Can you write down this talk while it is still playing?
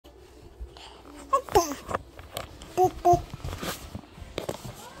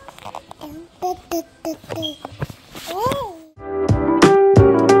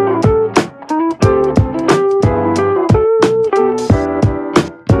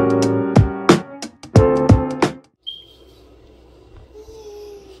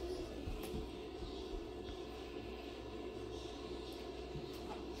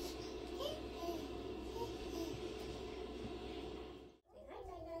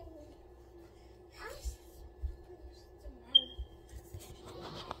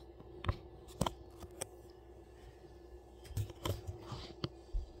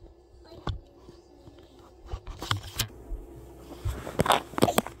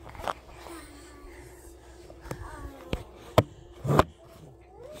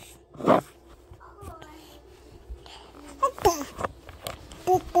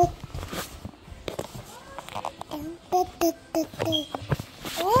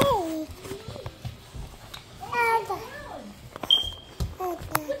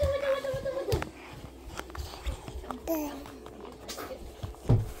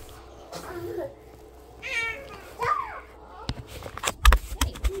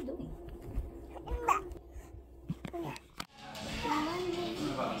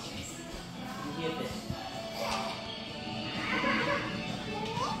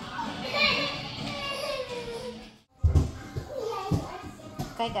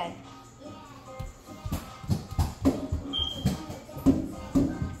Guy.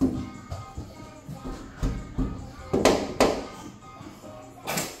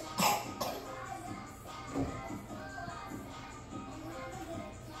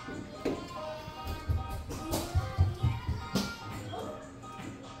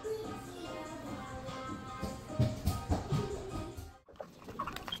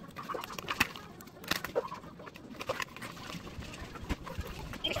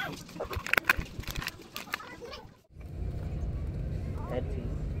 Head tea.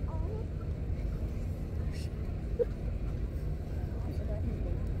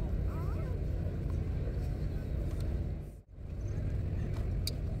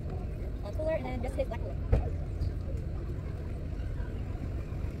 Cooler and then just hit black.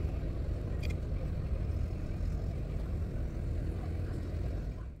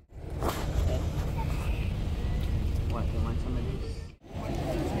 What, you want some of these?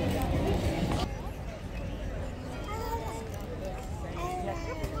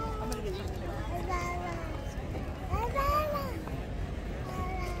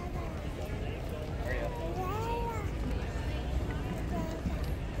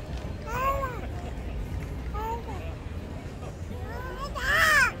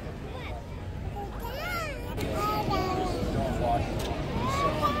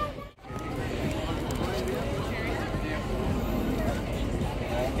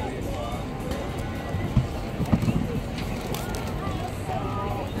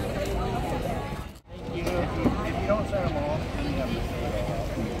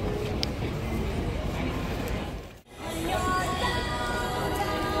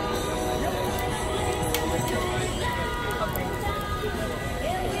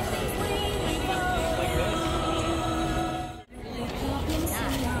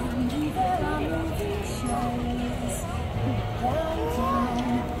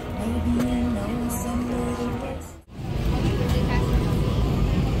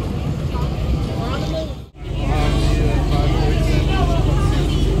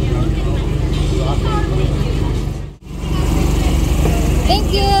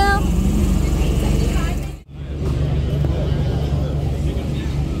 Thank you.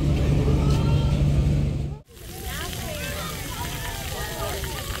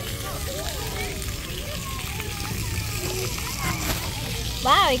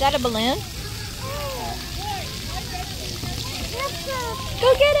 Wow, you got a balloon?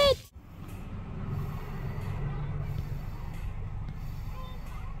 Go get it!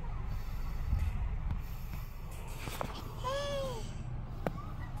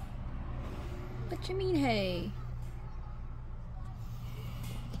 What you mean, hey?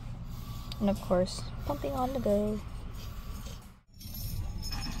 And of course, pumping on the go.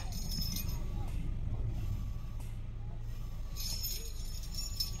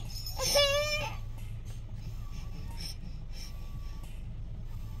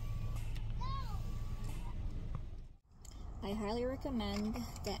 I highly recommend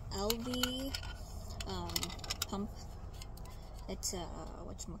the LV pump. It's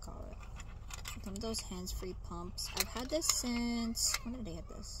whatchamacallit. One of those hands-free pumps. I've had this since, when did I get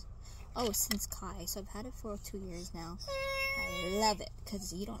this? Oh, since Kai. So I've had it for 2 years now. I love it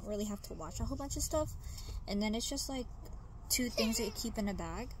because you don't really have to watch a whole bunch of stuff. And then it's just like 2 things that you keep in a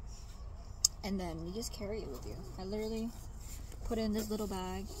bag. And then you just carry it with you. I literally put it in this little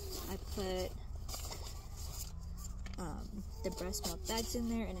bag. I put the breast milk bags in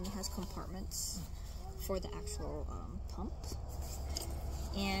there, and then it has compartments for the actual pump.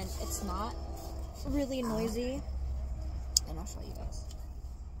 And it's not really noisy, and I'll show you guys.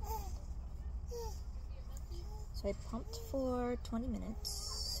 So I pumped for 20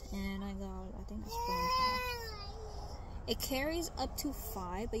 minutes and I got, I think that's 4.5. It carries up to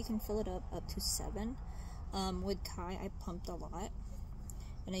 5, but you can fill it up to 7. With Kai, I pumped a lot,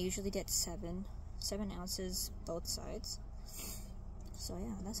 and I usually get 7 ounces both sides. So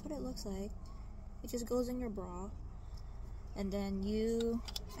yeah, that's what it looks like. It just goes in your bra, and then you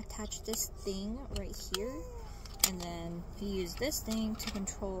attach this thing right here, and then you use this thing to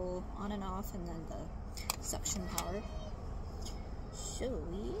control on and off, and then the suction power. So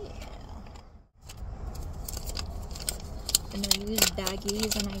yeah, and then I use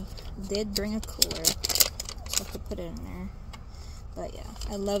baggies, and I did bring a cooler so I could put it in there. But yeah,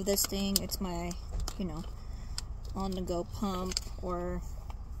 I love this thing. It's my, you know, on the go pump, or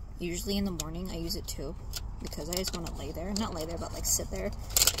usually in the morning I use it too, because I just want to lay there, not lay there, but like sit there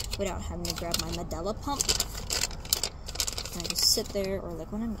without having to grab my Medela pump. And I just sit there, or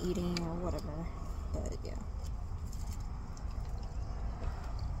like when I'm eating or whatever. But yeah.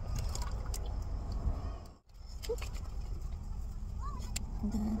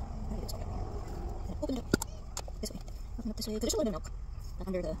 And then it's okay. And open it up this way. Open up this way, because there's a little bit of milk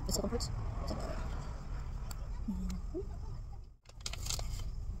under the silicone parts. So,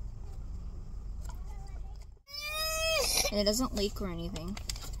 and it doesn't leak or anything.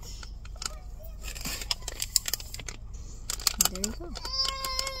 And there you go.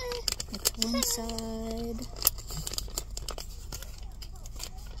 That's one side.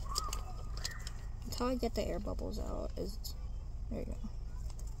 That's how I get the air bubbles out. Is there you go.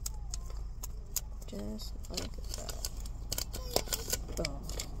 Just like that. Boom.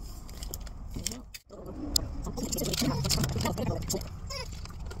 There you go.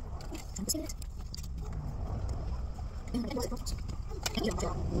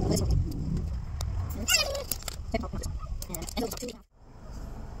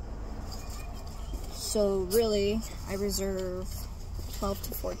 So really, I reserve 12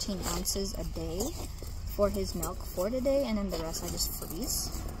 to 14 ounces a day for his milk for today, and then the rest I just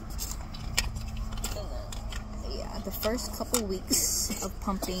freeze. Yeah, the first couple weeks of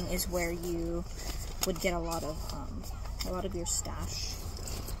pumping is where you would get a lot of your stash.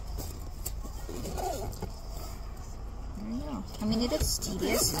 There you go. I mean, it is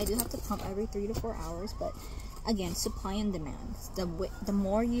tedious. I do have to pump every 3 to 4 hours, but again, supply and demand. The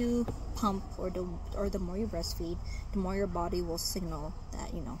more you pump or the more you breastfeed, the more your body will signal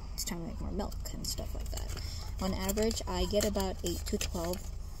that, you know, it's time to make more milk and stuff like that. On average, I get about 8 to 12,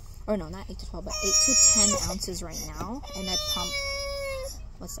 or no, not 8 to 12, but 8 to 10 ounces right now, and I pump,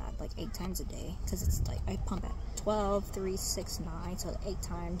 what's that, like 8 times a day, because it's like, I pump at 12, 3, 6, 9, so 8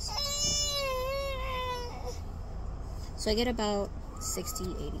 times. So I get about 60,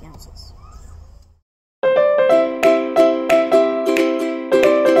 80 ounces.